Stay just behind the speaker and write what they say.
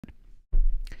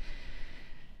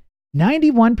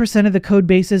91% of the code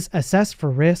bases assessed for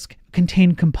risk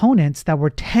contain components that were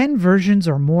 10 versions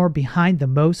or more behind the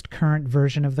most current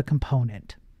version of the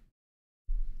component.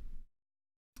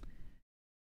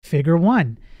 Figure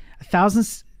 1.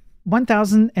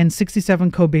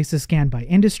 1,067 code bases scanned by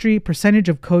industry, percentage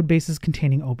of code bases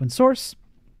containing open source.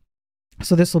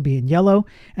 So this will be in yellow,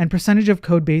 and percentage of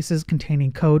code bases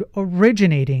containing code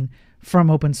originating from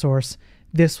open source.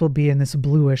 This will be in this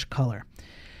bluish color.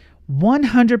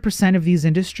 100% of these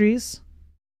industries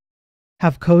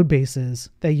have code bases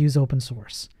that use open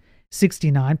source.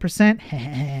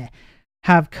 69%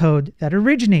 have code that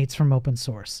originates from open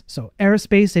source. So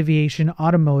aerospace, aviation,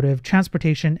 automotive,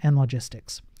 transportation, and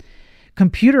logistics.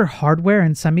 Computer hardware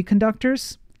and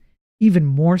semiconductors, even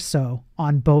more so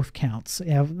on both counts.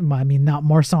 I mean, not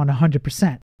more so on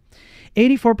 100%.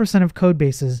 84% of code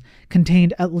bases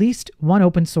contained at least one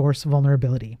open source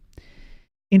vulnerability.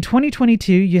 In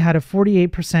 2022, you had a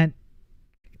 48%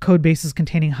 code bases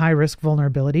containing high-risk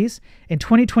vulnerabilities. In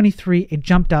 2023, it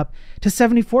jumped up to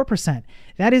 74%.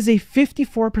 That is a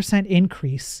 54%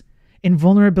 increase in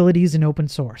vulnerabilities in open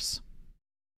source.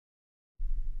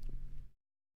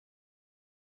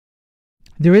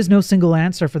 There is no single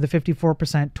answer for the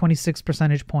 54%, 26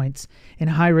 percentage points in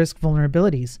high-risk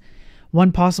vulnerabilities.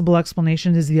 One possible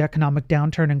explanation is the economic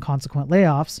downturn and consequent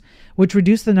layoffs, which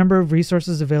reduced the number of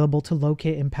resources available to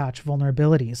locate and patch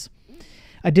vulnerabilities.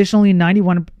 Additionally,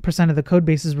 91% of the code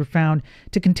bases were found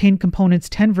to contain components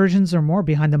 10 versions or more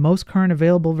behind the most current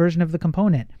available version of the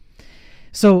component.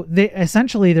 So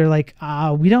they're like,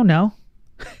 we don't know.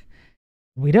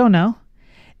 We don't know.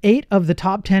 8 of the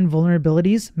top 10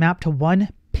 vulnerabilities map to one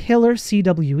pillar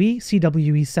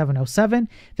CWE 707,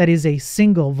 that is a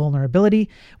single vulnerability,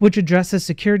 which addresses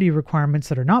security requirements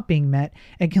that are not being met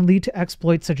and can lead to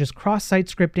exploits such as cross-site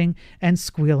scripting and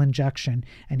squeal injection.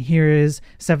 And here is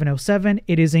 707.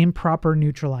 It is improper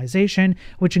neutralization,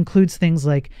 which includes things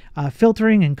like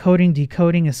filtering, encoding,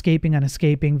 decoding, escaping,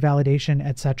 unescaping, validation,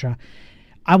 etc.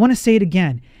 I want to say it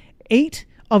again. 8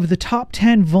 of the top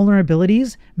 10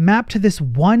 vulnerabilities map to this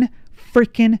one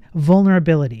freaking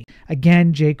vulnerability.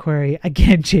 Again, jQuery,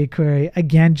 again, jQuery,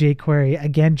 again, jQuery,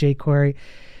 again, jQuery.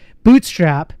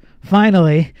 Bootstrap,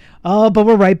 finally. Oh, but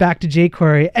we're right back to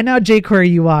jQuery. And now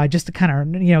jQuery UI, just to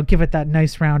kind of, give it that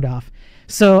nice round off.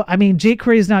 So, I mean,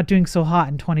 jQuery is not doing so hot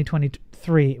in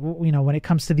 2023, when it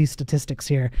comes to these statistics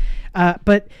here.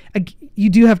 But you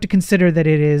do have to consider that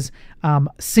it is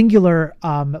singular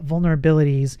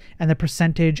vulnerabilities and the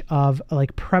percentage of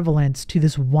prevalence to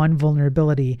this one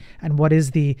vulnerability, and what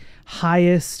is the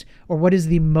highest or what is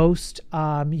the most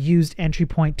used entry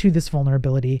point to this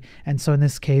vulnerability. And so in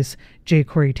this case,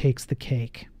 jQuery takes the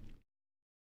cake.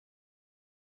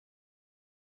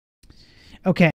 Okay.